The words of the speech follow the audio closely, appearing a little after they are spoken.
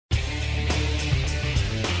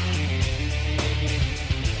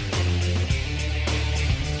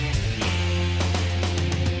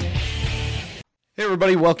Hey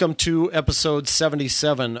everybody, welcome to episode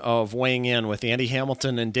 77 of Weighing In with Andy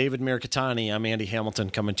Hamilton and David Mirikitani. I'm Andy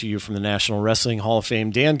Hamilton coming to you from the National Wrestling Hall of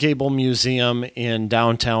Fame Dan Gable Museum in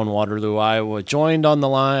downtown Waterloo, Iowa. Joined on the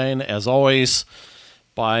line, as always,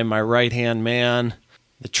 by my right-hand man,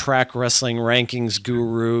 the track wrestling rankings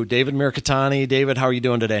guru, David Mirikitani. David, how are you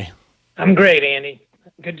doing today? I'm great, Andy.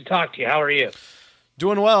 Good to talk to you. How are you?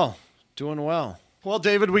 Doing well. Well,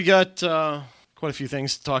 David, we got quite a few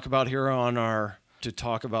things to talk about here on our to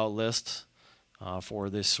talk about list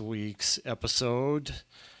for this week's episode.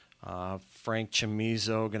 Frank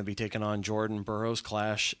Chamizo going to be taking on Jordan Burroughs,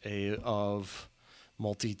 clash of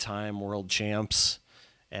multi-time world champs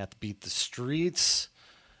at Beat the Streets.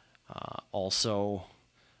 Also,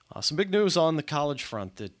 some big news on the college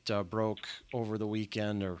front that broke over the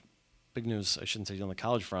weekend, or big news, I shouldn't say on the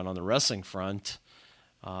college front, on the wrestling front.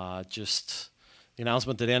 Just the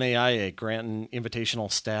announcement that NAIA granting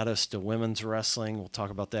invitational status to women's wrestling. We'll talk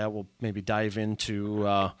about that. We'll maybe dive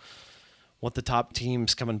into what the top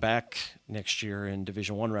teams coming back next year in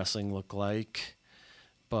Division I wrestling look like.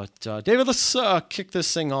 But David, let's kick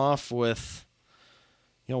this thing off with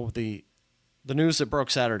the news that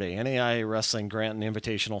broke Saturday. NAIA Wrestling granting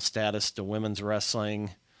invitational status to women's wrestling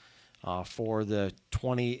for the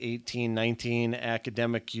 2018-19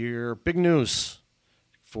 academic year. Big news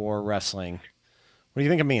for wrestling. What do you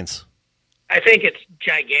think it means? I think it's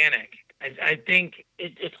gigantic. I think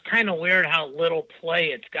it's kind of weird how little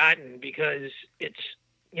play it's gotten because it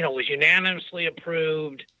was unanimously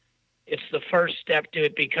approved. It's the first step to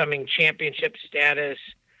it becoming championship status.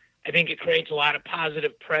 I think it creates a lot of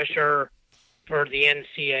positive pressure for the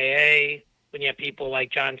NCAA when you have people like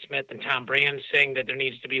John Smith and Tom Brand saying that there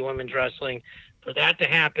needs to be women's wrestling, for that to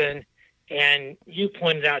happen. And you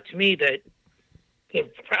pointed out to me that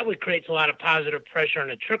it probably creates a lot of positive pressure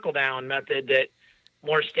and a trickle-down method that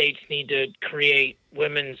more states need to create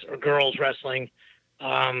women's or girls wrestling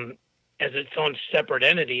as its own separate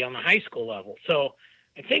entity on the high school level. So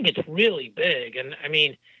I think it's really big. And, I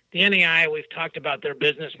mean, the NAI, we've talked about their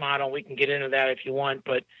business model. We can get into that if you want.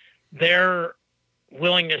 But their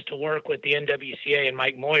willingness to work with the NWCA and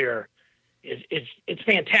Mike Moyer it's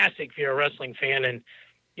fantastic if you're a wrestling fan. And,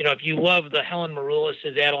 if you love the Helen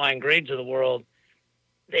Maroulis' Adeline Grades of the world,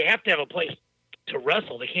 they have to have a place to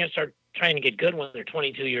wrestle. They can't start trying to get good when they're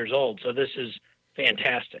 22 years old. So this is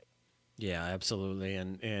fantastic. Yeah, absolutely.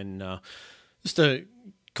 And just to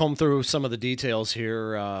comb through some of the details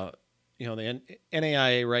here, the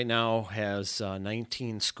NAIA right now has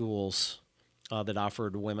 19 schools that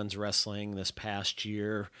offered women's wrestling this past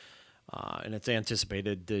year. And it's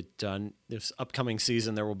anticipated that this upcoming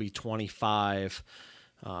season there will be 25.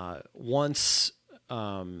 Once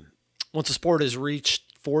the sport has reached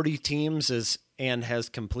 40 teams and has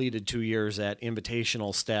completed 2 years at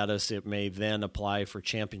invitational status, it may then apply for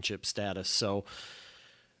championship status. So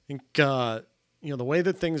I think, the way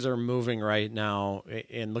that things are moving right now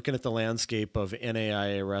and looking at the landscape of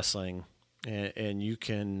NAIA wrestling, and you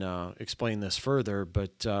can explain this further,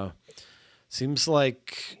 but seems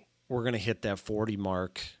like we're going to hit that 40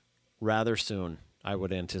 mark rather soon, I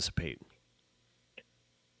would anticipate.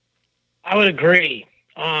 I would agree.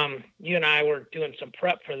 You and I were doing some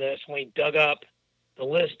prep for this when we dug up the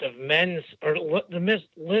list of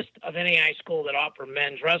list of NAI schools that offer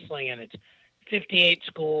men's wrestling, and it's 58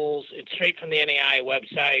 schools. It's straight from the NAI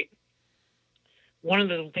website. One of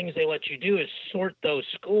the things they let you do is sort those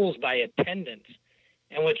schools by attendance.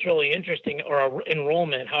 And what's really interesting, or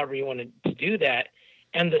enrollment, however you want to do that,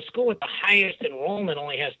 and the school with the highest enrollment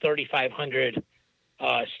only has 3,500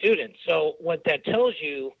 students. So what that tells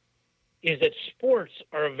you is that sports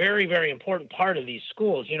are a very, very important part of these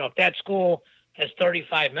schools. If that school has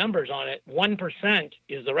 35 members on it, 1%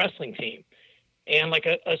 is the wrestling team. And like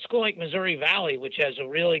a school like Missouri Valley, which has a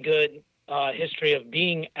really good history of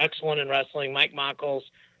being excellent in wrestling, Mike Mockles,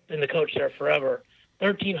 been the coach there forever,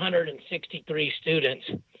 1,363 students.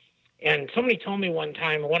 And somebody told me one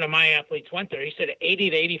time, one of my athletes went there, he said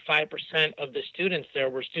 80 to 85% of the students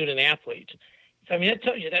there were student athletes. So, that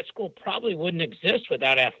tells you that school probably wouldn't exist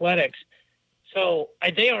without athletics. So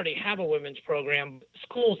they already have a women's program.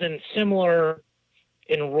 Schools in similar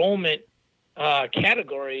enrollment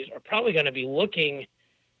categories are probably going to be looking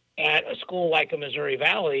at a school like a Missouri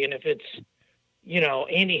Valley. And if it's,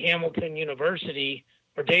 Andy Hamilton University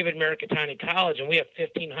or David Mirikitani College, and we have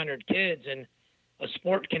 1,500 kids, and a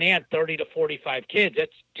sport can add 30 to 45 kids,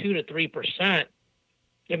 that's 2 to 3%.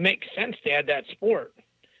 It makes sense to add that sport,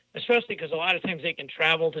 especially because a lot of times they can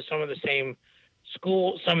travel to some of the same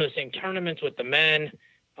schools, some of the same tournaments with the men.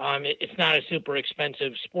 It's not a super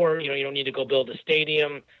expensive sport. You don't need to go build a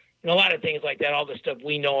stadium. A lot of things like that, all the stuff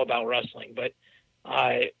we know about wrestling. But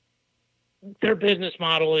Their business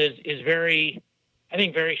model is very, I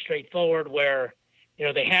think, very straightforward, where,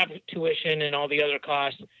 they have tuition and all the other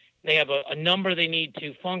costs. They have a number they need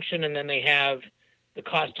to function, and then they have the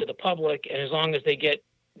cost to the public. And as long as they get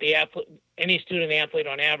any student athlete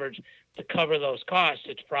on average to cover those costs,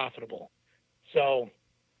 it's profitable. So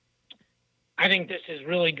I think this is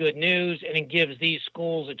really good news, and it gives these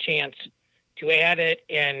schools a chance to add it.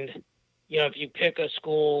 And, if you pick a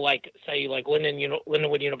school like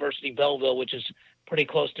Lindenwood University Belleville, which is pretty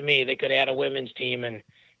close to me, they could add a women's team, and,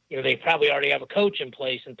 they probably already have a coach in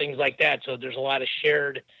place and things like that. So there's a lot of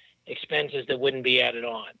shared expenses that wouldn't be added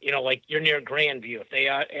on. Like you're near Grandview. If they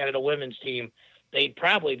added a women's team, they'd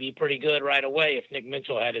probably be pretty good right away if Nick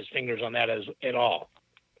Mitchell had his fingers on that at all.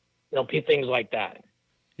 Things like that.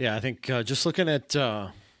 Yeah, I think just looking at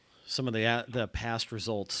some of the past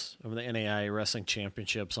results of the NAI Wrestling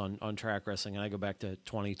Championships on track wrestling, and I go back to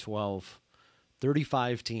 2012,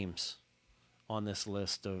 35 teams on this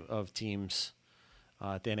list of teams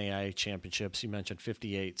at the NAI Championships. You mentioned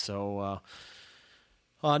 58, so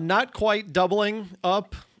not quite doubling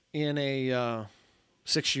up in a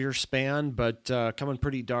 6-year span, but coming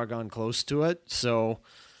pretty doggone close to it. So,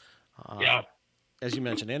 yeah. As you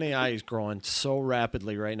mentioned, NAI is growing so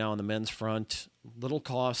rapidly right now on the men's front. Little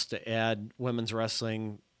cost to add women's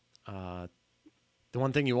wrestling. The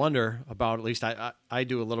one thing you wonder about, at least I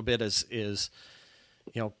do a little bit, is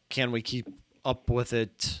can we keep up with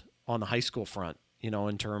it on the high school front?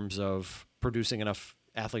 In terms of producing enough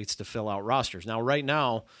athletes to fill out rosters. Now, right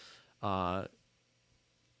now, high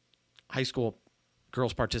school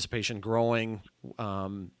girls' participation growing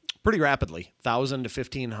pretty rapidly, 1,000 to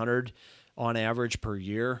 1,500 on average per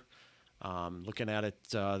year. Looking at it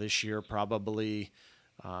this year, probably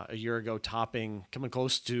a year ago, coming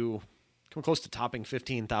close to topping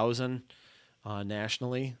 15,000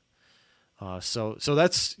 nationally. So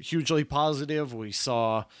that's hugely positive. We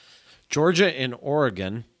saw Georgia and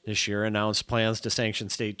Oregon this year announced plans to sanction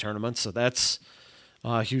state tournaments, so that's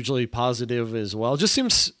hugely positive as well. Just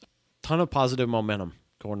seems a ton of positive momentum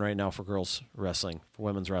going right now for girls wrestling, for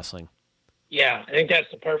women's wrestling. Yeah, I think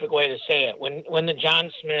that's the perfect way to say it. When the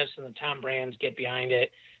John Smiths and the Tom Brands get behind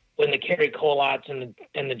it, when the Kerry Colotts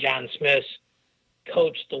and the John Smiths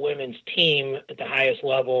coach the women's team at the highest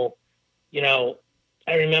level, I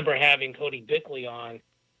remember having Cody Bickley on,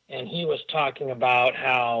 and he was talking about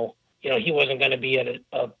how he wasn't going to be at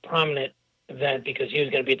a prominent event because he was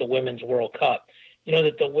going to be at the Women's World Cup.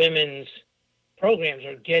 That the women's programs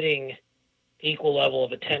are getting equal level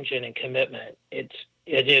of attention and commitment. It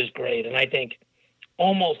is great. And I think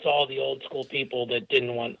almost all the old school people that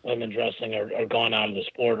didn't want women's wrestling are gone out of the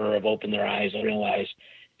sport or have opened their eyes and realized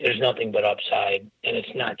there's nothing but upside. And it's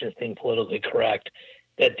not just being politically correct,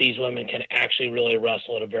 that these women can actually really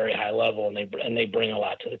wrestle at a very high level, and they bring a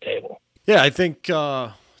lot to the table. Yeah, I think,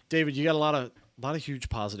 David, you got a lot of huge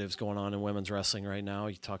positives going on in women's wrestling right now.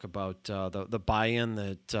 You talk about the buy-in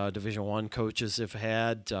that Division I coaches have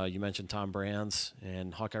had. You mentioned Tom Brands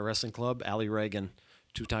and Hawkeye Wrestling Club. Allie Reagan,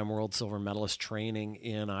 two-time world silver medalist, training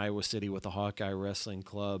in Iowa City with the Hawkeye Wrestling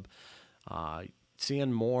Club.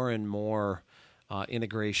 Seeing more and more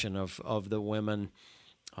integration of the women,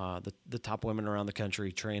 the top women around the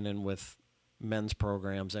country training with men's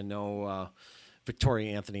programs. I know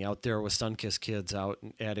Victoria Anthony out there with Sunkist Kids out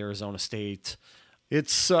at Arizona State.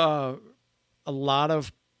 It's a lot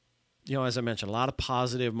of, as I mentioned, a lot of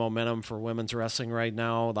positive momentum for women's wrestling right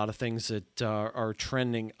now. A lot of things that are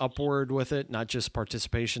trending upward with it, not just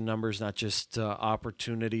participation numbers, not just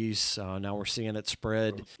opportunities. Now we're seeing it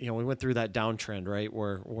spread. We went through that downtrend, right,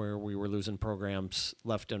 where we were losing programs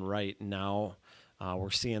left and right. And now we're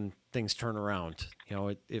seeing things turn around.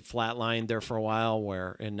 It flatlined there for a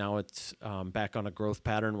while, and now it's back on a growth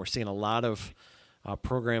pattern. We're seeing a lot of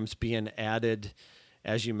programs being added,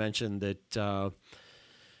 as you mentioned, that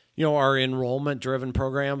are enrollment-driven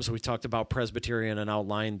programs. We talked about Presbyterian and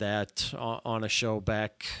outlined that on a show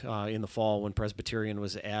back in the fall when Presbyterian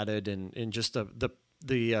was added, and just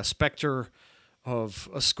the specter of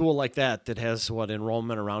a school like that has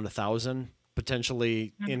enrollment around 1,000,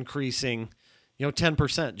 potentially increasing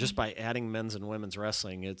 10% just by adding men's and women's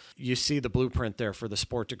wrestling. You see the blueprint there for the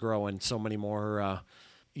sport to grow, and so many more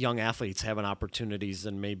young athletes having opportunities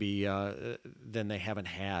than maybe than they haven't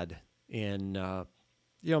had in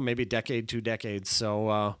maybe a decade, 2 decades.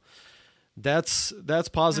 So that's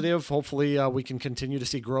positive. Hopefully we can continue to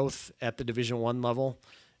see growth at the Division I level,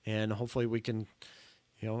 and hopefully we can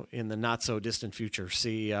in the not so distant future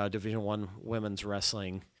see Division I women's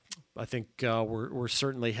wrestling. I think we're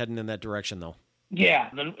certainly heading in that direction, though. Yeah,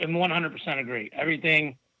 and 100% agree.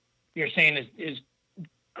 Everything you're saying is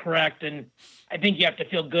correct. And I think you have to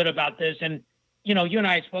feel good about this. And, you know, you and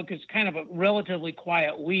I spoke, it's kind of a relatively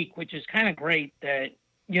quiet week, which is kind of great that,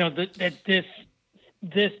 you know, that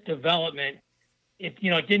this development, it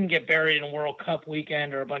didn't get buried in World Cup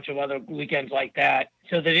weekend or a bunch of other weekends like that,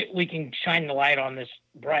 so that we can shine the light on this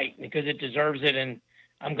bright, because it deserves it. And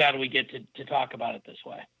I'm glad we get to talk about it this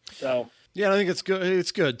way. So, yeah, I think it's good.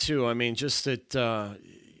 It's good too. I mean, just that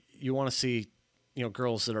you want to see, you know,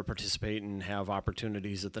 girls that are participating and have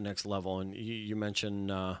opportunities at the next level. And you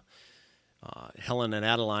mentioned Helen and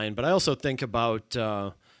Adeline, but I also think about,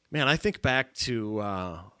 I think back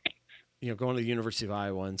to, going to the University of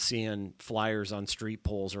Iowa and seeing flyers on street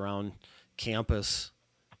poles around campus,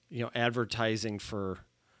 you know, advertising for,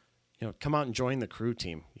 you know, come out and join the crew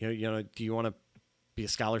team. Do you want to be a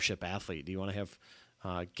scholarship athlete? Do you want to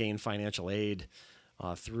have gain financial aid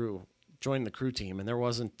through join the crew team? And there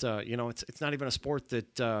wasn't, it's not even a sport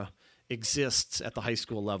that exists at the high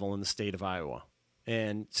school level in the state of Iowa.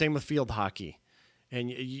 And same with field hockey.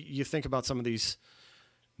 And you think about some of these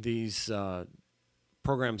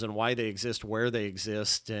programs and why they exist, where they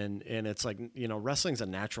exist, and it's like, you know, wrestling's a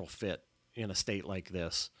natural fit in a state like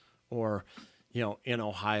this, or, you know, in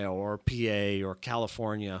Ohio or PA or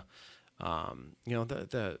California,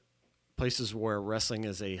 the places where wrestling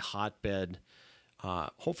is a hotbed.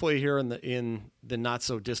 Hopefully here in the not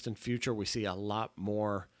so distant future, we see a lot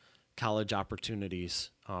more college opportunities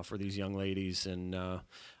for these young ladies, and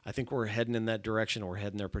I think we're heading in that direction. We're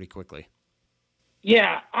heading there pretty quickly.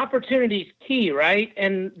 Yeah, opportunity is key, right?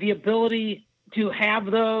 And the ability to have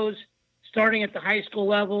those starting at the high school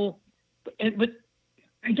level. But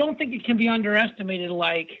I don't think it can be underestimated,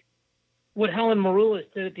 like what Helen Maroulis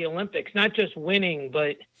did at the Olympics, not just winning,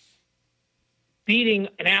 but beating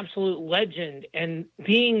an absolute legend and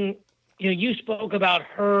being, you know, you spoke about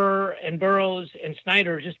her and Burroughs and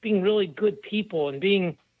Snyder just being really good people and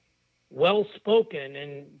being well-spoken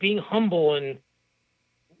and being humble and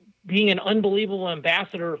being an unbelievable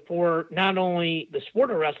ambassador for not only the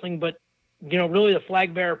sport of wrestling, but, you know, really the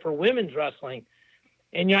flag bearer for women's wrestling.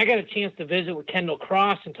 And, you know, I got a chance to visit with Kendall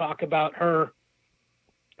Cross and talk about her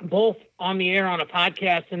both on the air on a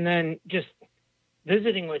podcast and then just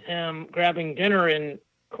visiting with him, grabbing dinner in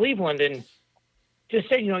Cleveland, and just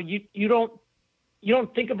say, you know, you don't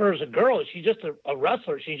think of her as a girl. She's just a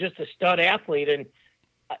wrestler. She's just a stud athlete. And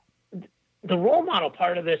the role model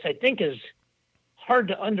part of this, I think, is hard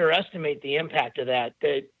to underestimate the impact of that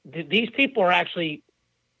these people are actually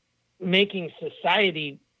making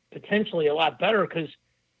society potentially a lot better, because,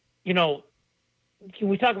 you know,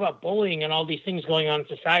 we talk about bullying and all these things going on in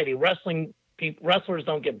society. Wrestlers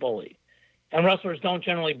don't get bullied, and wrestlers don't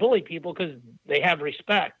generally bully people because they have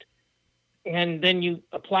respect. And then you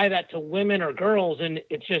apply that to women or girls, and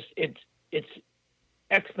it's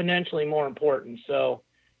exponentially more important. So,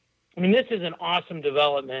 I mean, this is an awesome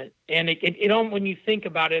development, and it when you think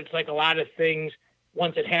about it, it's like a lot of things.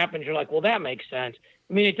 Once it happens, you're like, well, that makes sense.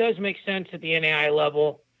 I mean, it does make sense at the NAI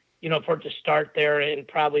level, you know, for it to start there and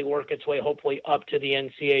probably work its way, hopefully, up to the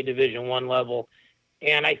NCAA Division I level.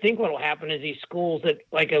 And I think what will happen is these schools that,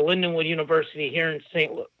 like a Lindenwood University here in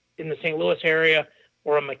the St. Louis area,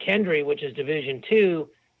 or a McKendree, which is Division II,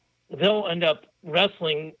 they'll end up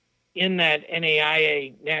wrestling in that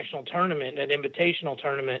NAIA national tournament, that invitational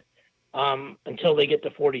tournament, until they get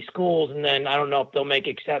to 40 schools. And then I don't know if they'll make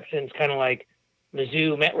exceptions, kind of like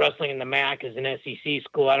Mizzou wrestling in the MAC is an SEC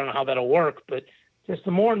school. I don't know how that'll work, but just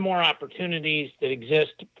the more and more opportunities that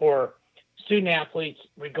exist for student athletes,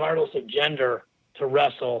 regardless of gender, to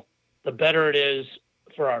wrestle, the better it is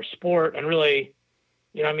for our sport. And really,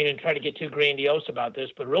 you know, I mean, and try to get too grandiose about this,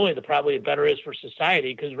 but really probably the better it is for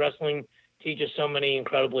society, because wrestling teaches so many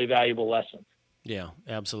incredibly valuable lessons. Yeah,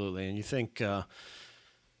 absolutely. And you think,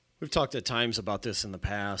 we've talked at times about this in the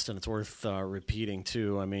past, and it's worth repeating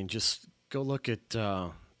too. I mean, just go look at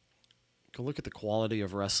the quality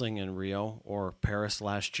of wrestling in Rio or Paris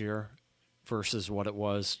last year versus what it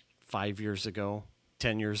was 5 years ago,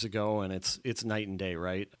 10 years ago, and it's night and day,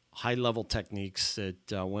 right? High-level techniques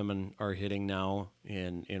that women are hitting now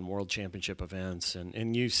in world championship events,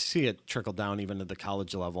 and you see it trickle down even to the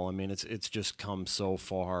college level. I mean, it's just come so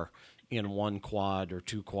far in one quad or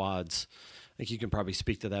two quads. I think you can probably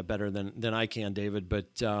speak to that better than I can, David, but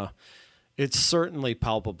it's certainly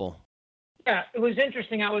palpable. Yeah, it was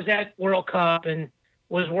interesting. I was at World Cup and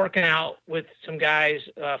was working out with some guys,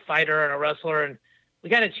 a fighter and a wrestler, and we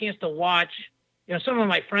got a chance to watch. You know, some of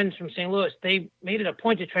my friends from St. Louis, they made it a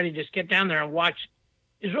point to try to just get down there and watch.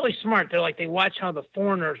 It's really smart. They're like, they watch how the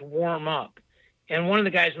foreigners warm up. And one of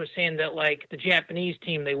the guys was saying that, like, the Japanese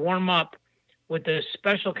team, they warm up with this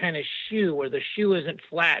special kind of shoe where the shoe isn't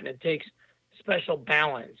flat, and it takes special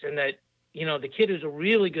balance, and that, the kid who's a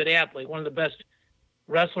really good athlete, one of the best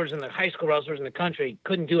wrestlers in the high school wrestlers in the country,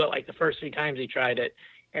 couldn't do it like the first 3 times he tried it.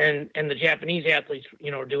 And the Japanese athletes,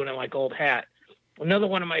 are doing it like old hat. Another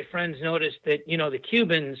one of my friends noticed that, the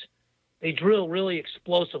Cubans, they drill really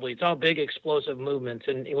explosively. It's all big explosive movements,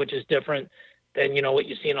 and which is different than, what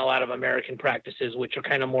you see in a lot of American practices, which are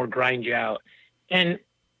kind of more grind you out. And,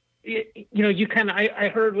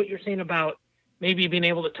 I heard what you're saying about maybe being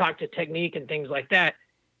able to talk to technique and things like that.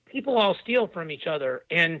 People all steal from each other.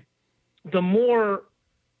 And the more,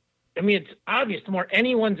 it's obvious, the more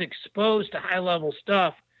anyone's exposed to high level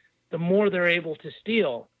stuff, the more they're able to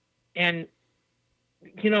steal. And,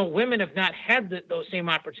 women have not had those same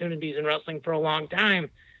opportunities in wrestling for a long time.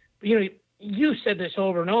 But, you said this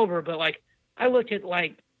over and over, but I look at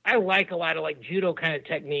I like a lot of judo kind of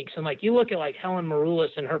techniques. And you look at Helen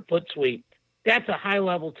Maroulis and her foot sweep, that's a high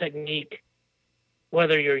level technique,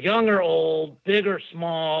 whether you're young or old, big or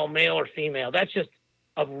small, male or female. That's just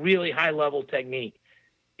a really high level technique.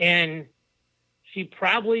 And she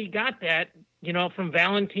probably got that, from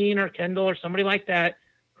Valentine or Kendall or somebody like that,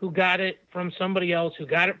 who got it from somebody else, who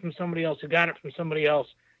got it from somebody else, who got it from somebody else,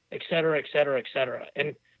 et cetera, et cetera, et cetera.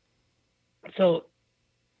 And so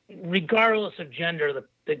regardless of gender,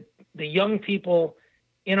 the young people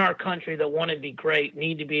in our country that want to be great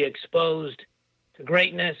need to be exposed to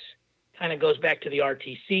greatness. Kind of goes back to the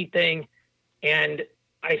RTC thing. And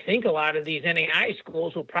I think a lot of these NAI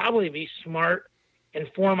schools will probably be smart and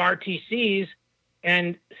form RTCs.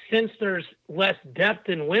 And since there's less depth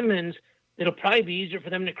in women's, it'll probably be easier for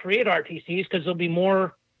them to create RTCs because there'll be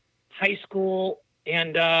more high school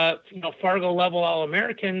and, Fargo level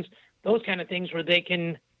All-Americans, those kind of things where they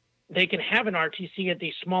can have an RTC at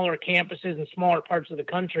these smaller campuses and smaller parts of the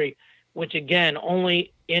country, which again,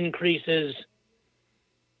 only increases.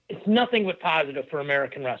 It's nothing but positive for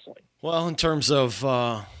American wrestling. Well, in terms of,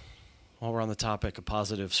 while we're on the topic of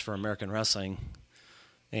positives for American wrestling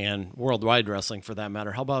and worldwide wrestling for that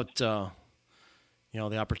matter, how about,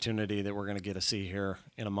 the opportunity that we're going to get to see here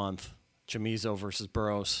in a month, Chamizo versus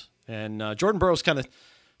Burroughs. And Jordan Burroughs kind of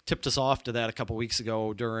tipped us off to that a couple weeks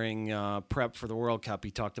ago during prep for the World Cup.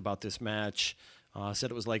 He talked about this match, said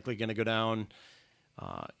it was likely going to go down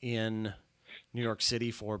in New York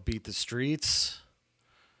City for Beat the Streets.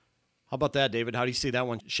 How about that, David? How do you see that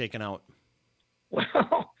one shaking out?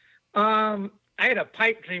 Well, I had a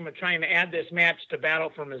pipe dream of trying to add this match to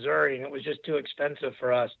Battle for Missouri, and it was just too expensive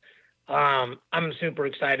for us. I'm super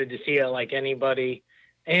excited to see it like anybody.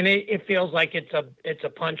 And it feels like it's a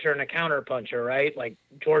puncher and a counter puncher, right? Like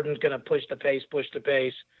Jordan's going to push the pace,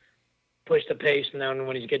 and then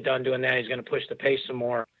when he's get done doing that, he's going to push the pace some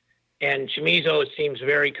more. And Chamizo seems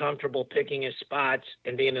very comfortable picking his spots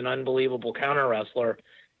and being an unbelievable counter wrestler.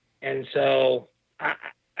 And so, I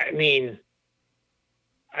think,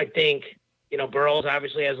 Burroughs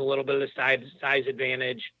obviously has a little bit of the size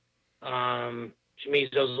advantage.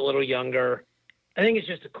 Chamizo's a little younger. I think it's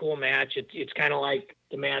just a cool match. It's kind of like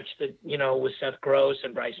the match that, with Seth Gross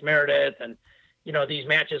and Bryce Meredith and, these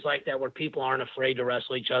matches like that where people aren't afraid to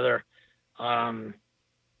wrestle each other. I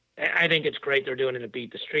think it's great they're doing it to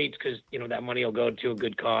Beat the Streets because, that money will go to a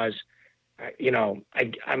good cause.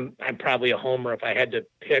 I'm probably a homer. If I had to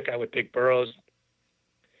pick, I would pick Burroughs.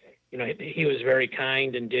 He was very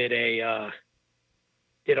kind and did a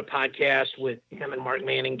podcast with him, and Mark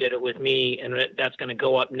Manning did it with me, and that's going to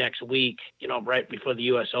go up next week, right before the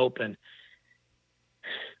U.S. Open.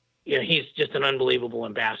 He's just an unbelievable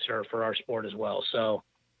ambassador for our sport as well. So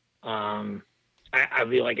I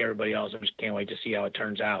feel like everybody else, I just can't wait to see how it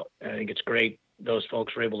turns out. I think it's great those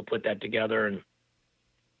folks were able to put that together, and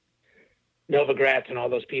Novogratz and all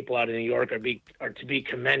those people out in New York are to be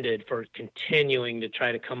commended for continuing to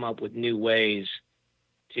try to come up with new ways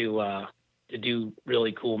to do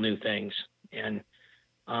really cool new things. And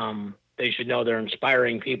they should know they're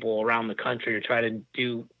inspiring people around the country to try to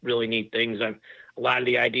do really neat things. A lot of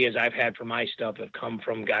the ideas I've had for my stuff have come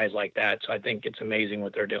from guys like that. So I think it's amazing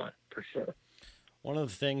what they're doing, for sure. One of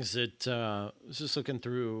the things that I was just looking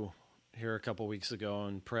through here a couple weeks ago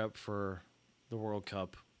in prep for the World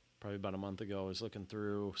Cup, probably about a month ago, I was looking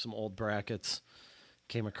through some old brackets,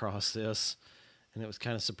 came across this, and it was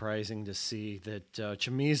kind of surprising to see that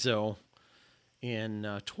Chamizo in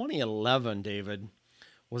 2011, David,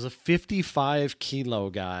 was a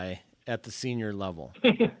 55-kilo guy at the senior level.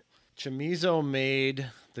 Chamizo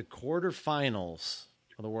made the quarterfinals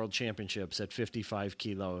of the World Championships at 55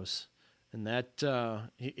 kilos. And that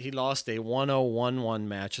he lost a 1-0-1-1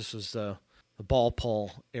 match. This was the ball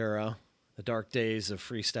pull era, the dark days of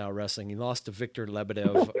freestyle wrestling. He lost to Viktor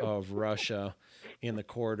Lebedev of Russia in the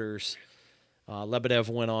quarters. Lebedev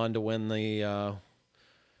went on to win the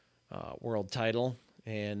world title.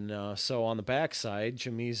 And so on the backside,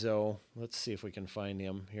 Chamizo, let's see if we can find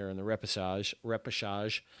him here in the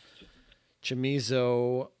repechage.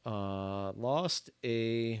 Chamizo lost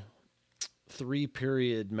a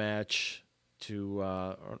 3-period match to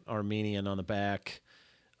Armenian on the back.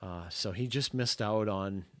 So he just missed out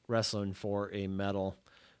on wrestling for a medal.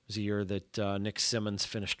 It was a year that Nick Simmons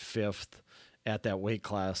finished 5th at that weight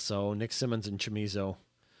class. So Nick Simmons and Chamizo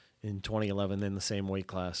in 2011 in the same weight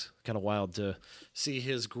class. Kind of wild to see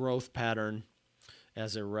his growth pattern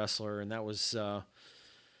as a wrestler. And that was,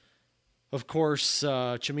 of course,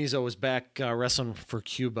 Chamizo was back wrestling for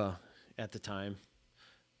Cuba at the time.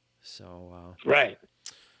 So, right.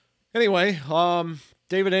 Anyway,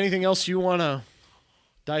 David, anything else you want to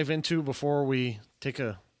dive into before we take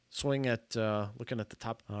a swing at looking at the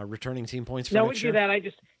top returning team points for next year? No, we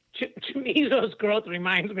do that. Chamizo's growth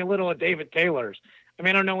reminds me a little of David Taylor's. I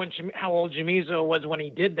mean, I don't know how old Chamizo was when he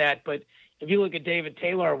did that, but if you look at David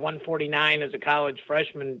Taylor, 149 as a college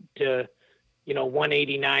freshman to,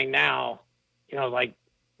 189 now, like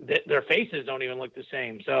their faces don't even look the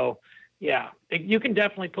same. So, yeah, you can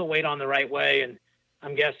definitely put weight on the right way. And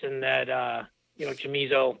I'm guessing that,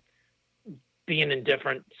 Chamizo, being in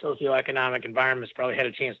different socioeconomic environments, probably had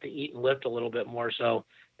a chance to eat and lift a little bit more. So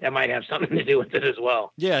that might have something to do with it as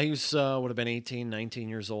well. Yeah, he was would have been 18, 19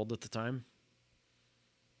 years old at the time.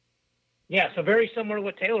 Yeah, so very similar to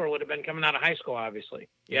what Taylor would have been coming out of high school, obviously.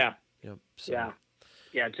 Yeah. Yep. So.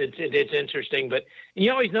 Yeah, it's interesting. But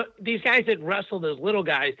you always know these guys that wrestled as little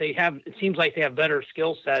guys, it seems like they have better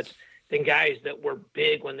skill sets than guys that were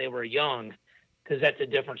big when they were young, because that's a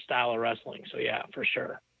different style of wrestling. So, yeah, for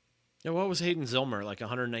sure. Yeah, what was Hayden Zilmer, like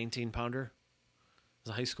 119-pounder? As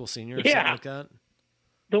a high school senior or something like that?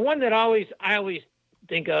 The one that I always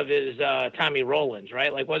think of is Tommy Rollins,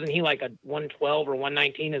 right? Like, wasn't he like a 112 or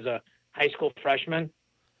 119 as a high school freshman?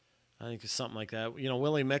 I think it's something like that.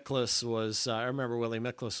 Willie Miklas was, I remember Willie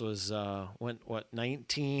Miklas was, went,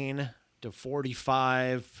 19 to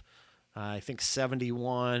 45, I think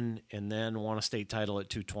 71, and then won a state title at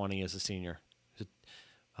 220 as a senior.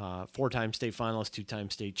 4-time state finalist, 2-time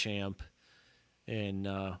state champ, and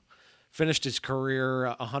finished his career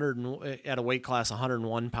at a weight class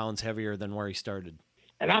 101 pounds heavier than where he started.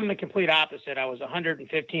 And I'm the complete opposite. I was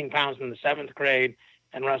 115 pounds in the 7th grade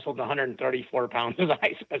and wrestled 134 pounds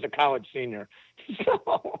as a college senior.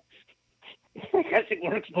 So I guess it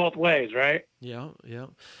works both ways, right? Yeah.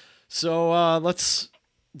 So let's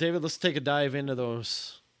take a dive into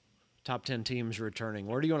those top 10 teams returning.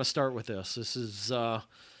 Where do you want to start with this? This has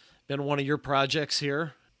been one of your projects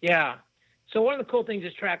here. Yeah. So one of the cool things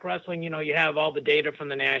is track wrestling, you have all the data from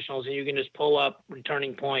the nationals and you can just pull up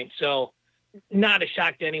returning points. So not a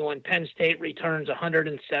shock to anyone. Penn State returns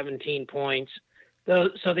 117 points.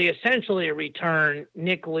 So they essentially return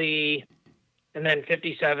Nick Lee and then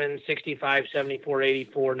 57, 65, 74,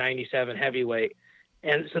 84, 97 heavyweight.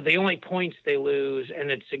 And so the only points they lose,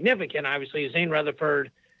 and it's significant, obviously, is Zane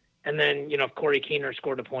Rutherford. And then, Corey Keener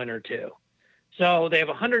scored a point or two. So they have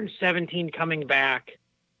 117 coming back.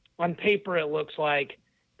 On paper, it looks like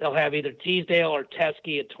they'll have either Teasdale or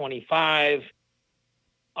Teskey at 25.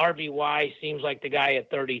 RBY seems like the guy at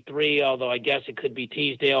 33, although I guess it could be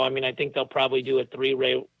Teasdale. I mean, I think they'll probably do a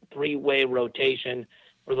three-way rotation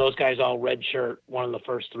where those guys all redshirt one of the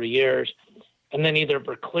first 3 years. And then either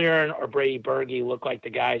Verclaren or Brady Berge look like the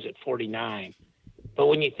guys at 49. But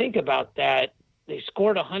when you think about that, they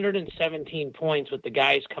scored 117 points with the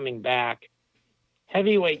guys coming back.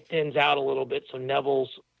 Heavyweight thins out a little bit, so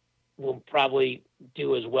Neville's will probably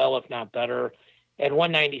do as well, if not better. At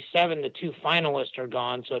 197, the 2 finalists are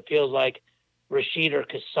gone, so it feels like Rashid or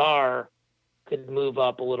Kassar could move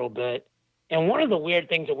up a little bit. And one of the weird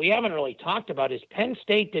things that we haven't really talked about is Penn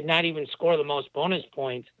State did not even score the most bonus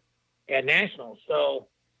points at nationals. So,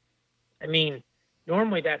 I mean,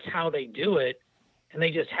 normally that's how they do it, and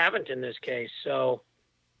they just haven't in this case. So,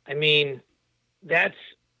 I mean,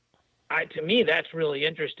 to me, that's really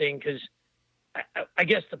interesting because I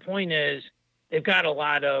guess the point is they've got a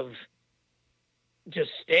lot of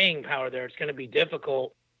just staying power there. It's going to be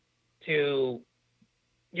difficult you're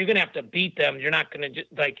going to have to beat them. You're not going to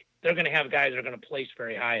they're going to have guys that are going to place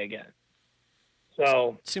very high again.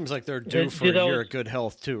 So it seems like they're due for a year of good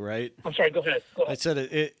health too, right? I'm sorry, go ahead. I said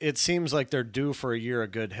it seems like they're due for a year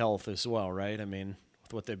of good health as well, right? I mean,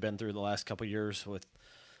 with what they've been through the last couple of years with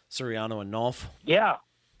Suriano and Nolf. Yeah.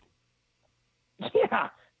 Yeah.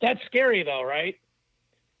 That's scary though, right?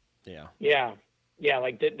 Yeah. Yeah. Yeah.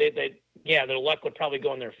 Like their luck would probably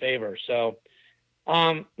go in their favor. So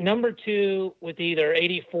Number 2 with either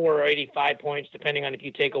 84 or 85 points, depending on if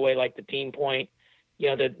you take away like the team point,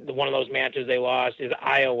 the one of those matches they lost, is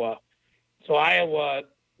Iowa. So Iowa,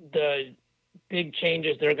 the big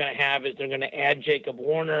changes they're going to have is they're going to add Jacob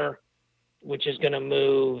Warner, which is going to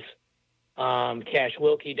move Cash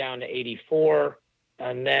Wilkie down to 84.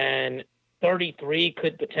 And then 33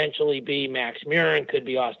 could potentially be Max Murin, could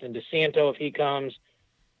be Austin DeSanto if he comes.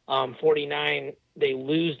 49, they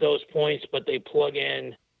lose those points, but they plug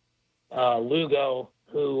in Lugo,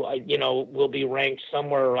 who, will be ranked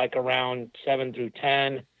somewhere like around 7 through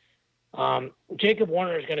 10. Jacob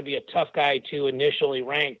Warner is going to be a tough guy to initially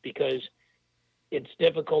rank because it's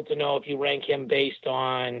difficult to know if you rank him based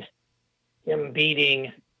on him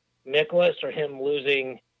beating Miklas or him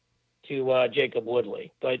losing to Jacob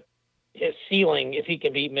Woodley. But his ceiling, if he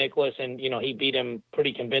can beat Miklas, and he beat him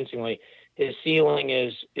pretty convincingly, his ceiling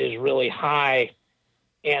is really high.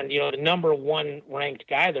 And the number 1 ranked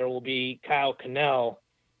guy there will be Kyle Cannell,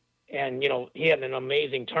 and he had an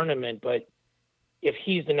amazing tournament. But if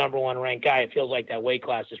he's the number 1 ranked guy, it feels like that weight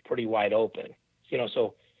class is pretty wide open.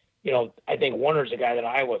 So I think Warner's a guy that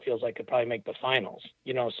Iowa feels like could probably make the finals.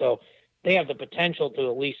 So they have the potential to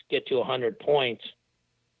at least get to 100 points.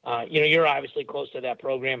 You're obviously close to that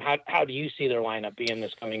program. How do you see their lineup being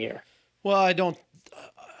this coming year? Well, I don't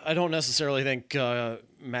necessarily think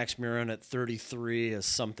Max Murin at 33 is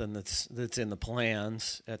something that's in the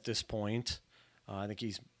plans at this point. I think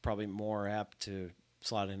he's probably more apt to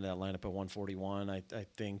slot into that lineup at 141. I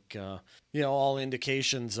think all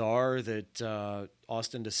indications are that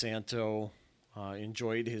Austin DeSanto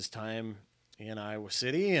enjoyed his time in Iowa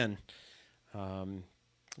City, and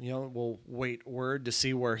we'll wait word to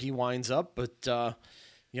see where he winds up, but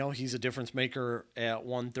he's a difference maker at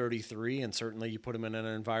 133, and certainly you put him in an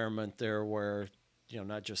environment there where,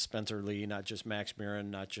 not just Spencer Lee, not just Max Murin,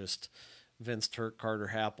 not just Vince Turk, Carter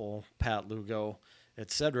Happel, Pat Lugo,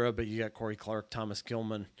 etc., but you got Corey Clark, Thomas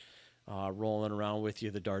Gilman rolling around with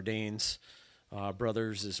you, the Dardanes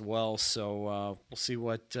brothers as well. So we'll see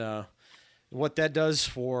what that does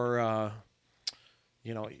for,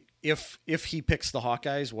 if he picks the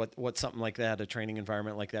Hawkeyes, what something like that, a training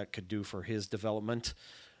environment like that could do for his development.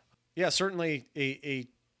 Yeah, certainly a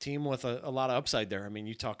team with a lot of upside there. I mean,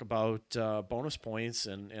 you talk about bonus points,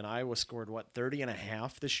 and Iowa scored,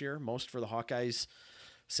 30.5 this year, most for the Hawkeyes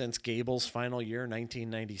since Gable's final year,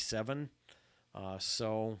 1997.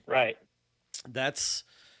 So right, that's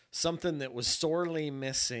something that was sorely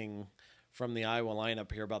missing from the Iowa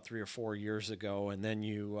lineup here about 3 or 4 years ago. And then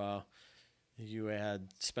you add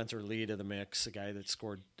Spencer Lee to the mix, a guy that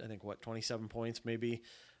scored, I think, 27 points maybe.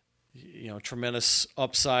 Tremendous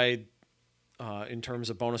upside in terms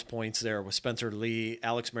of bonus points there with Spencer Lee.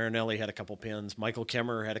 Alex Marinelli had a couple pins. Michael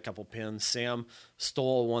Kemmer had a couple pins. Sam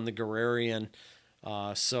Stoll won the Guerrerian.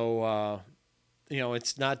 It's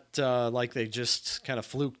not like they just kind of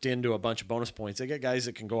fluked into a bunch of bonus points. They got guys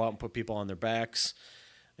that can go out and put people on their backs,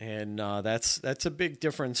 and that's a big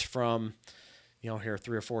difference from here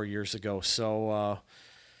 3 or 4 years ago. So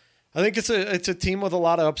I think it's a team with a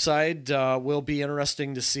lot of upside. Will be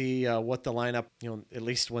interesting to see what the lineup, at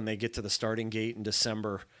least when they get to the starting gate in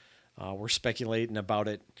December. We're speculating about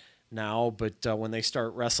it now, but when they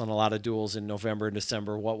start wrestling a lot of duels in November and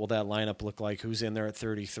December, what will that lineup look like? Who's in there at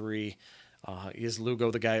 33? Is Lugo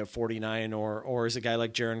the guy at 49, or is a guy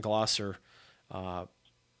like Jaron Glosser,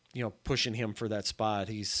 pushing him for that spot?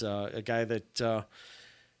 He's a guy that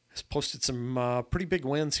has posted some pretty big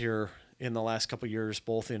wins here in the last couple of years,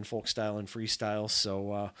 both in folk style and freestyle.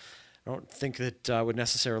 So I don't think that I would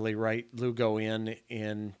necessarily write Lugo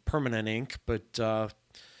in permanent ink, but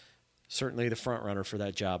certainly the front runner for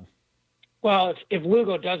that job. Well, if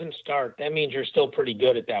Lugo doesn't start, that means you're still pretty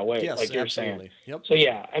good at that weight, yes, like you're absolutely. saying. Yep. So,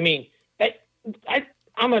 yeah, I mean,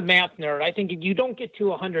 I'm a math nerd. I think if you don't get to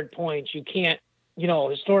 100 points, you can't,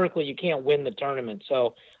 historically, you can't win the tournament.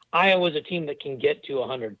 So Iowa's a team that can get to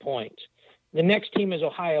 100 points. The next team is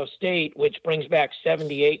Ohio State, which brings back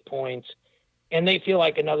 78 points, and they feel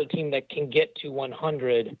like another team that can get to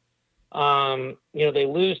 100. They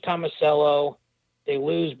lose Tomasello, they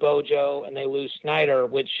lose Bojo, and they lose Snyder,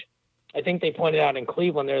 which I think they pointed out in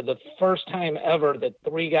Cleveland. They're the first time ever that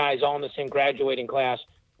 3 guys all in the same graduating class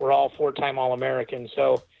were all 4-time All-Americans.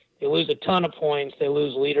 So they lose a ton of points. They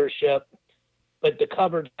lose leadership, but the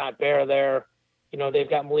cupboard's not bare there. They've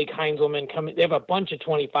got Malik Heinzelman coming. They have a bunch of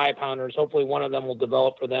 25-pounders. Hopefully one of them will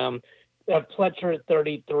develop for them. They have Pletcher at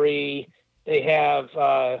 33. They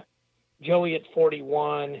have Joey at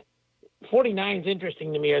 41. 49 is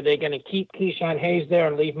interesting to me. Are they going to keep Keyshawn Hayes there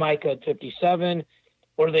and leave Micah at 57?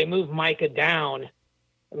 Or do they move Micah down?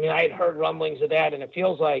 I mean, I had heard rumblings of that, and it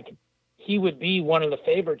feels like he would be one of the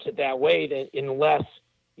favorites at that weight unless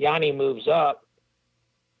Yanni moves up.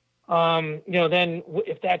 Then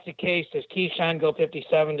if that's the case, does Keyshawn go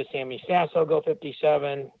 57? Does Sammy Sasso go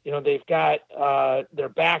 57? They've got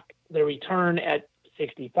their return at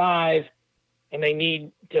 65, and they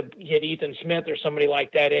need to get Ethan Smith or somebody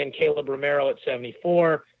like that in, Caleb Romero at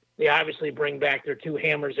 74. They obviously bring back their two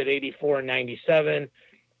hammers at 84 and 97,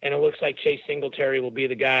 and it looks like Chase Singletary will be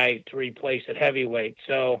the guy to replace at heavyweight.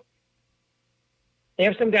 So they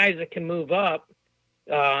have some guys that can move up.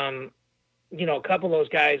 A couple of those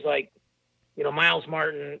guys like, Miles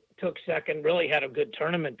Martin took second, really had a good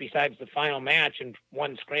tournament besides the final match and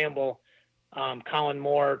one scramble. Colin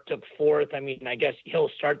Moore took fourth. I guess he'll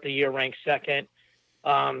start the year ranked second.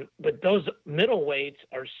 But those middleweights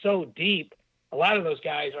are so deep. A lot of those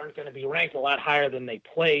guys aren't going to be ranked a lot higher than they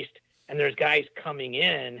placed. And there's guys coming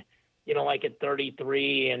in, like at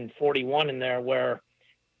 33 and 41 in there where,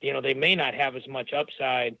 they may not have as much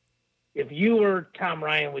upside. If you were Tom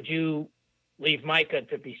Ryan, would you leave Micah at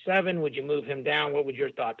 57? Would you move him down? What would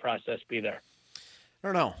your thought process be there? I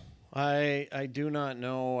don't know. I do not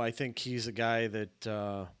know. I think he's a guy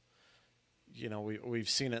that, we've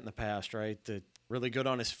seen it in the past, right? That really good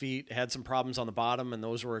on his feet, had some problems on the bottom, and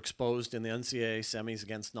those were exposed in the NCAA semis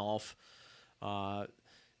against Nolf.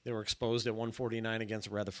 They were exposed at 149 against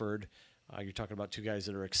Rutherford. You're talking about two guys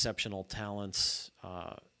that are exceptional talents,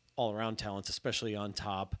 all-around talents, especially on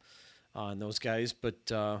top, and those guys.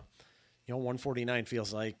 But 149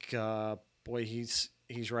 feels like,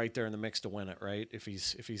 he's right there in the mix to win it, right? If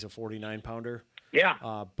he's a 49 pounder.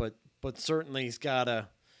 Yeah. But certainly he's gotta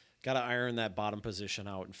iron that bottom position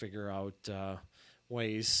out and figure out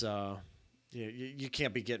ways. You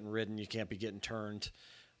can't be getting ridden, you can't be getting turned,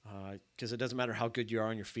 because it doesn't matter how good you are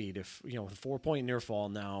on your feet. If with a 4-point near fall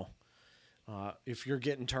now, if you're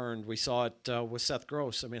getting turned, we saw it with Seth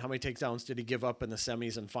Gross. How many takedowns did he give up in the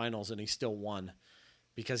semis and finals, and he still won?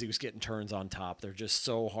 Because he was getting turns on top. They're just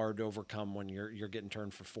so hard to overcome when you're getting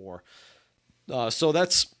turned for 4. So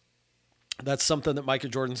that's something that Micah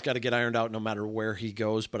Jordan's got to get ironed out no matter where he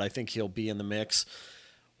goes, but I think he'll be in the mix.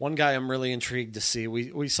 One guy I'm really intrigued to see,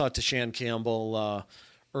 we saw Tashan Campbell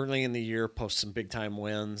early in the year post some big-time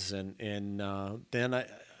wins, and then I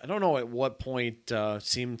don't know at what point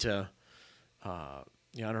seemed to I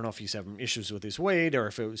don't know if he's having issues with his weight or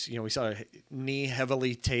if it was, we saw a knee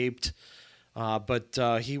heavily taped.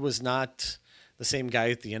 But he was not the same guy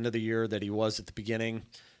at the end of the year that he was at the beginning.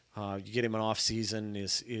 You get him an off season.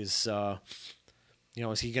 Is he going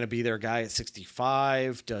to be their guy at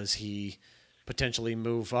 65? Does he potentially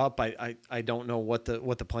move up? I don't know what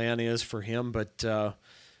the plan is for him, but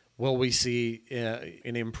will we see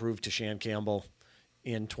an improved Tashan Campbell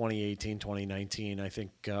in 2018, 2019? I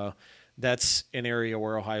think that's an area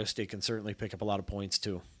where Ohio State can certainly pick up a lot of points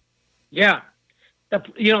too. Yeah.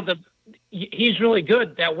 He's really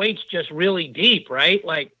good. That weight's just really deep, right?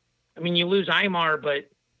 You lose Aymar, but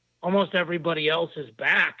almost everybody else is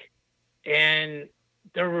back. And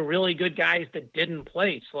there were really good guys that didn't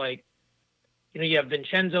place. You have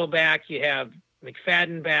Vincenzo back, you have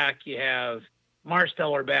McFadden back, you have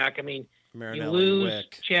Marsteller back. Marinelli, you lose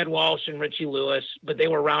Wick. Chad Walsh and Richie Lewis, but they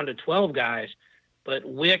were round to 12 guys. But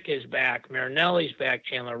Wick is back, Marinelli's back,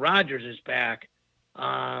 Chandler Rogers is back.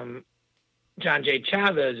 John J.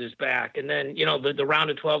 Chavez is back. And then, the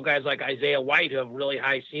round of 12 guys like Isaiah White who have really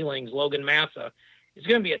high ceilings, Logan Massa. It's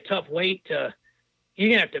going to be a tough weight you're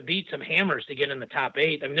going to have to beat some hammers to get in the top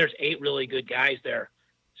 8. There's 8 really good guys there.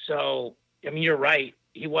 So, you're right.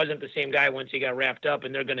 He wasn't the same guy once he got wrapped up,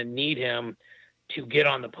 and they're going to need him to get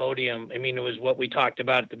on the podium. It was what we talked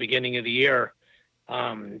about at the beginning of the year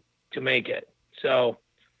to make it. So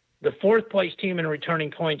the 4th place team in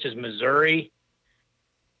returning points is Missouri.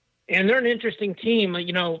 And they're an interesting team.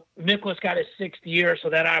 Miklas got his 6th year, so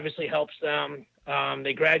that obviously helps them.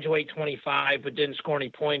 They graduate 25, but didn't score any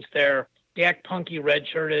points there. Dak Punky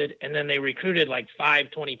redshirted, and then they recruited 5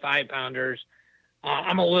 25-pounders.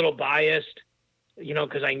 I'm a little biased,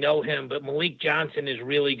 because I know him, but Malik Johnson is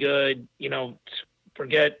really good.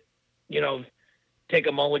 Take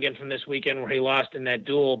a mulligan from this weekend where he lost in that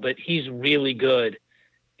duel, but he's really good.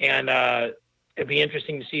 And it'd be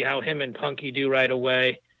interesting to see how him and Punky do right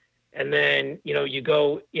away. And then, you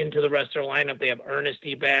go into the rest of their lineup. They have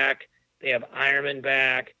Ernesty back. They have Ironman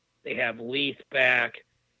back. They have Leith back.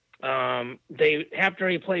 They have to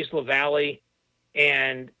replace LaValle.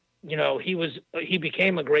 And, he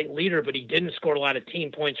became a great leader, but he didn't score a lot of team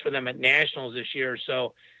points for them at nationals this year.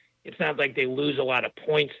 So it's not like they lose a lot of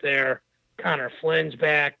points there. Connor Flynn's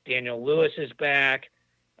back. Daniel Lewis is back.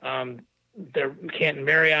 Canton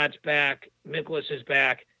Marriott's back. Miklas is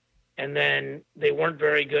back. and then they weren't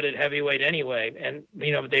very good at heavyweight anyway. And,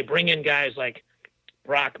 they bring in guys like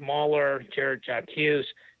Brock Mahler, Jared Jacques.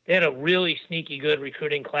 They had a really sneaky good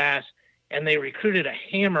recruiting class, and they recruited a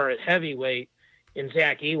hammer at heavyweight in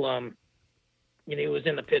Zach Elam. He was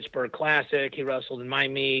in the Pittsburgh Classic. He wrestled in my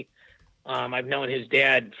meet. I've known his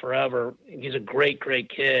dad forever. He's a great, great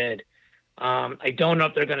kid. I don't know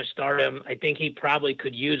if they're going to start him. I think he probably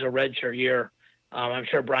could use a redshirt year. I'm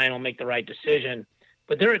sure Brian will make the right decision.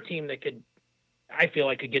 But they're a team that I feel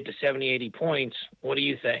like could get to 70, 80 points. What do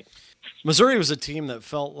you think? Missouri was a team that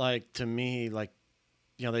felt like, to me, like,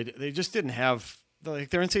 they just didn't have, like,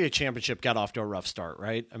 their NCAA championship got off to a rough start,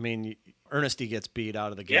 right? I mean, Ernesty gets beat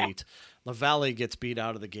out of the gate. LaValle gets beat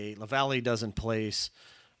out of the gate. LaValle doesn't place.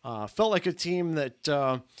 Felt like a team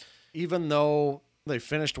that, even though they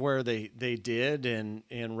finished where they did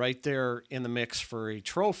and right there in the mix for a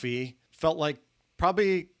trophy, felt like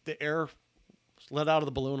probably the air let out of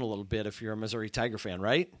the balloon a little bit if you're a Missouri Tiger fan,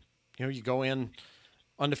 right? You go in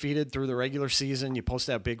undefeated through the regular season. You post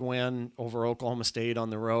that big win over Oklahoma State on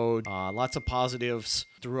the road. Lots of positives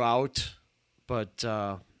throughout. But,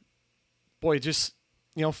 boy, it just,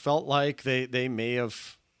 felt like they may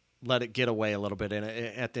have let it get away a little bit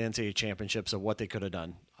at the NCAA championships of what they could have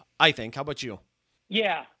done, I think. How about you?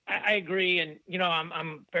 Yeah, I agree. And,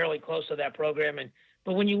 I'm fairly close to that program.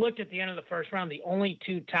 But when you looked at the end of the first round, the only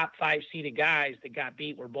two top 5 seeded guys that got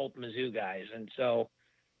beat were both Mizzou guys. And so,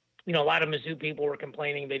 a lot of Mizzou people were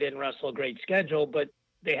complaining they didn't wrestle a great schedule, but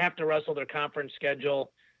they have to wrestle their conference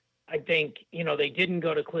schedule. I think, they didn't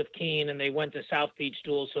go to Cliff Keen and they went to South Beach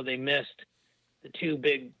Dual, so they missed the two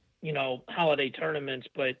big, holiday tournaments.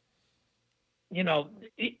 But,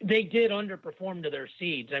 they did underperform to their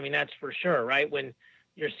seeds. I mean, that's for sure, right? When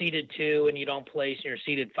you're seeded 2 and you don't place, and you're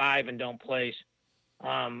seeded 5 and don't place,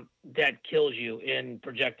 that kills you in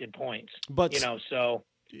projected points. But so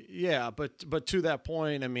yeah, but to that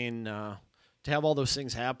point, I mean, to have all those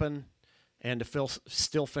things happen and to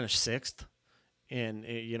still finish 6th, and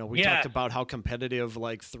we talked about how competitive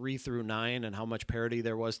like 3 through 9 and how much parity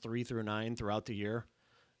there was 3 through 9 throughout the year,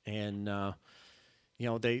 and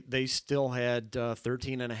they still had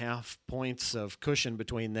 13.5 points of cushion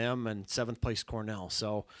between them and 7th place Cornell.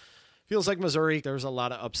 So feels like Missouri, there's a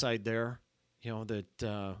lot of upside there. And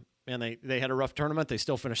they had a rough tournament. They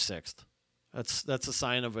still finished 6th. That's a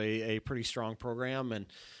sign of a pretty strong program.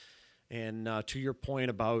 And to your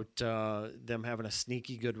point about them having a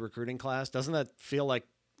sneaky good recruiting class, doesn't that feel like,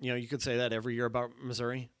 you could say that every year about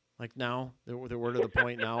Missouri? Like now, we're to the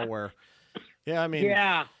point now where, yeah, I mean.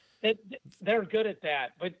 Yeah, they're good at that.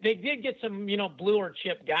 But they did get some, blue or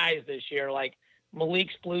chip guys this year, like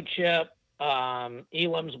Malik's blue chip,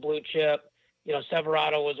 Elam's blue chip.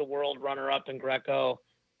 Severado was a world runner-up in Greco.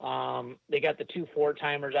 They got the 2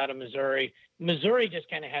 4-timers out of Missouri. Missouri just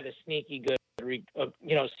kind of had a sneaky good,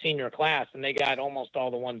 senior class, and they got almost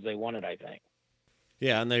all the ones they wanted, I think.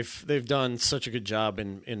 Yeah, and they've done such a good job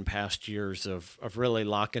in past years of really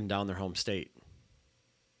locking down their home state.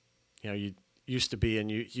 You used to be,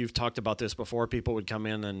 and you've talked about this before, people would come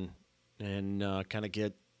in and kind of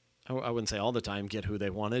get, I wouldn't say all the time, get who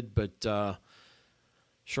they wanted, but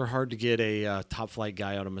sure hard to get a top-flight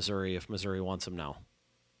guy out of Missouri if Missouri wants him now.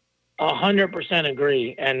 100%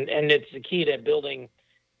 agree, and it's the key to building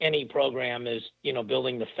any program is,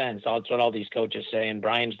 building the fence. That's what all these coaches say, and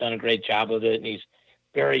Brian's done a great job of it, and he's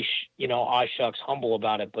very, aw shucks humble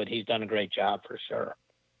about it, but he's done a great job for sure.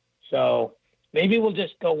 So maybe we'll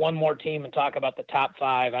just go one more team and talk about the top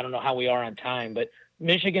 5. I don't know how we are on time, but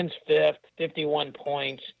Michigan's 5th, 51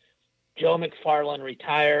 points. Joe McFarland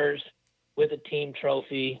retires with a team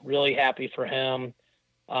trophy. Really happy for him.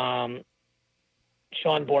 Sean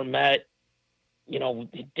Bourmet,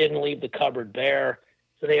 didn't leave the cupboard bare.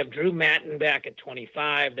 So they have Drew Matton back at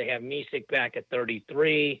 25. They have Misek back at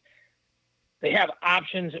 33. They have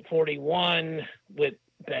options at 41 with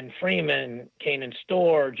Ben Freeman, Kanan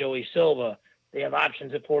Storr, Joey Silva. They have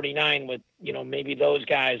options at 49 with, maybe those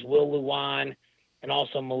guys, Will Luan and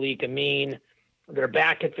also Malik Amin. They're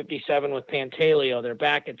back at 57 with Pantaleo. They're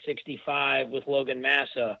back at 65 with Logan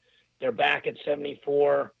Massa. They're back at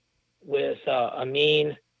 74 with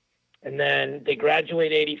Amin. And then they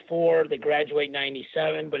graduate 84. They graduate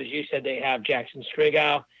 97. But as you said, they have Jackson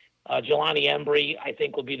Strigow. Jelani Embry, I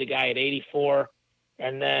think, will be the guy at 84.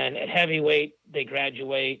 And then at heavyweight, they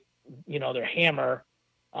graduate, their hammer.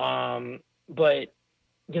 But,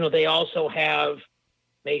 they also have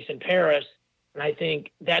Mason Paris. And I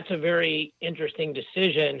think that's a very interesting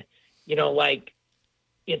decision.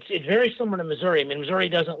 It's very similar to Missouri. I mean, Missouri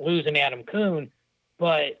doesn't lose an Adam Kuhn,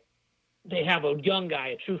 but they have a young guy,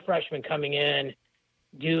 a true freshman coming in.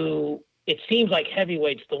 Do it seems like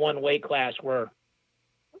heavyweight's the one weight class where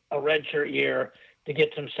a redshirt year to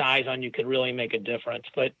get some size on you could really make a difference.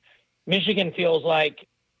 But Michigan feels like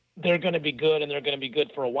they're going to be good, and they're going to be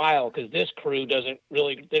good for a while because this crew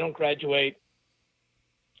they don't graduate.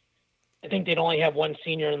 I think they'd only have one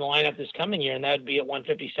senior in the lineup this coming year, and that would be at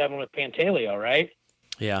 157 with Pantaleo, right?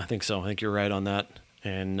 Yeah, I think so. I think you're right on that.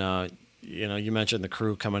 And, you mentioned the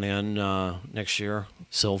crew coming in next year.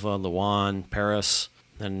 Silva, Luan, Paris,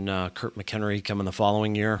 then Kurt McHenry coming the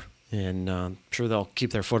following year. And I'm sure they'll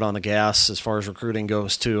keep their foot on the gas as far as recruiting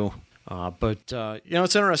goes, too. But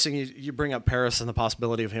it's interesting. You bring up Paris and the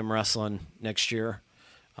possibility of him wrestling next year.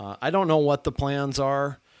 I don't know what the plans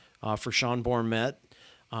are for Sean Bourmet.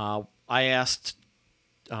 I asked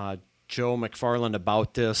Joe McFarland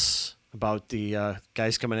about this, about the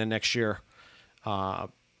guys coming in next year,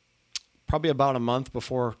 probably about a month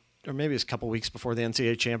before, or maybe it's a couple weeks before the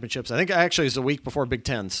NCAA championships. I think actually it's a week before Big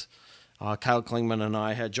Tens. Kyle Klingman and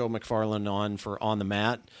I had Joe McFarland on for On the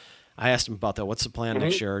Mat. I asked him about that. What's the plan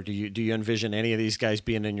next year? Do you envision any of these guys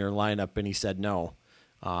being in your lineup? And he said no.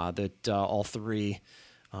 That all three,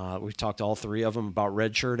 we've talked to all three of them about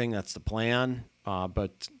redshirting. That's the plan.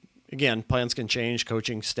 But again, plans can change.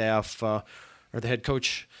 Coaching staff or the head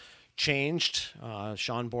coach changed.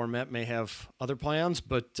 Sean Bourmet may have other plans,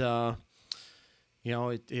 but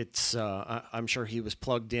it's I'm sure he was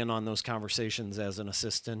plugged in on those conversations as an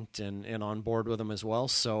assistant and on board with them as well.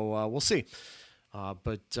 So we'll see.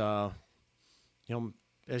 But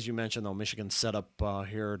as you mentioned, though, Michigan's set up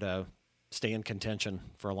here to stay in contention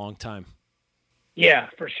for a long time. Yeah,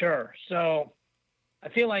 for sure. So I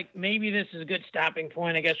feel like maybe this is a good stopping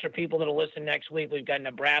point, I guess, for people that'll listen next week. We've got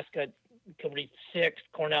Nebraska could reach 6th,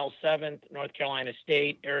 Cornell 7th, North Carolina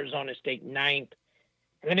State, Arizona State 9th,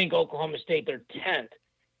 and then I think Oklahoma State, they're 10th.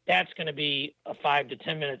 That's going to be a 5 to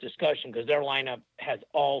 10 minute discussion because their lineup has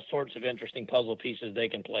all sorts of interesting puzzle pieces they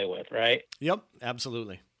can play with, right? Yep,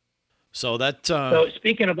 absolutely. So that. So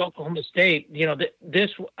speaking of Oklahoma State,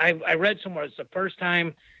 I read somewhere it's the first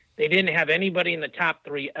time they didn't have anybody in the top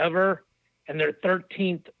 3 ever, and their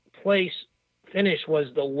 13th place finish was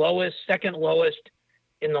the second lowest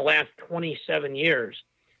in the last 27 years.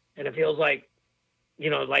 And it feels like,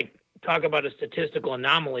 talk about a statistical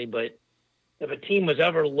anomaly, but if a team was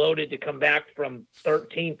ever loaded to come back from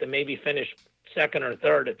 13th and maybe finish 2nd or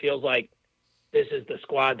 3rd, it feels like this is the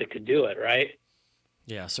squad that could do it, right?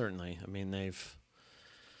 Yeah, certainly. I mean, they've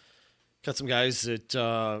got some guys that,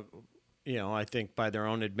 I think by their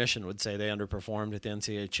own admission would say they underperformed at the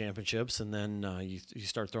NCAA championships. And then you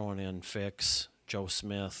start throwing in Fix, Joe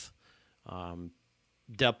Smith,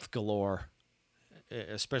 depth galore,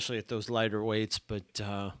 especially at those lighter weights. But,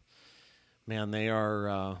 man, they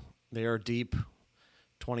are deep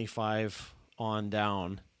 25 on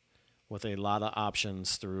down with a lot of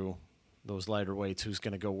options through those lighter weights, who's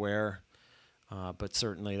going to go where. But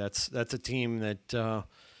certainly that's a team that,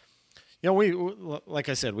 we like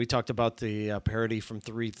I said, we talked about the parity from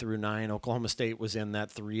 3 through 9. Oklahoma State was in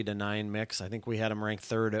that 3 to 9 mix. I think we had them ranked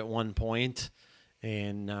 3rd at one point.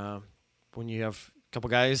 And when you have a couple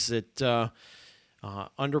guys that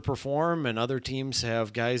underperform and other teams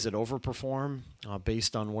have guys that overperform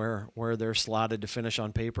based on where they're slotted to finish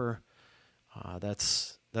on paper,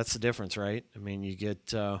 that's the difference, right? I mean, you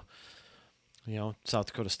get South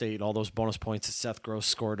Dakota State, all those bonus points that Seth Gross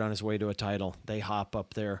scored on his way to a title, they hop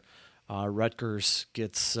up there. Rutgers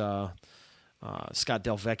gets Scott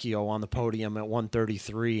Delvecchio on the podium at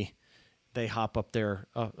 133. They hop up there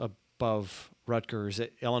above Rutgers.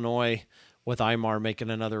 Illinois with Aymar making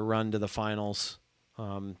another run to the finals.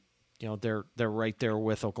 They're right there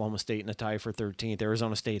with Oklahoma State in a tie for 13th.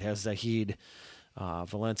 Arizona State has Zahid.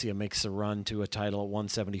 Valencia makes a run to a title at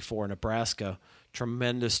 174. Nebraska,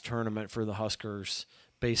 tremendous tournament for the Huskers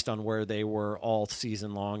based on where they were all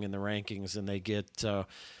season long in the rankings, and they get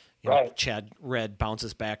Chad Red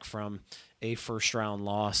bounces back from a first-round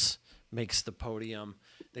loss, makes the podium.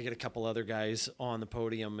 They get a couple other guys on the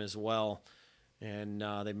podium as well, and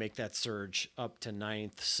they make that surge up to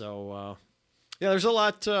 9th. So, there's a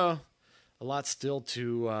lot still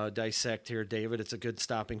to dissect here, David. It's a good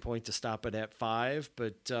stopping point to stop it at 5.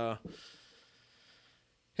 But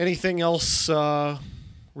anything else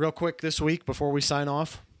real quick this week before we sign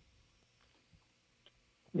off?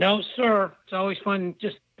 No, sir. It's always fun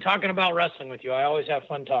just talking about wrestling with you. I always have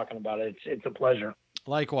fun talking about it. It's a pleasure.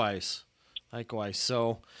 Likewise.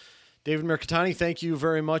 So, David Mercatani, thank you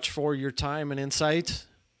very much for your time and insight.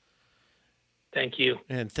 Thank you.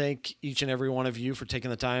 And thank each and every one of you for taking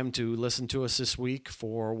the time to listen to us this week,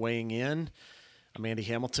 for weighing in. I'm Andy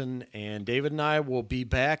Hamilton, and David and I will be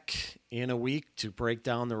back in a week to break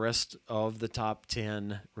down the rest of the top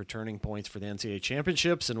 10 returning points for the NCAA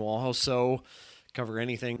championships, and we'll also cover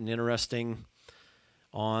anything interesting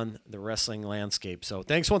on the wrestling landscape. So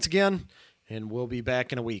thanks once again, and we'll be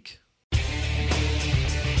back in a week.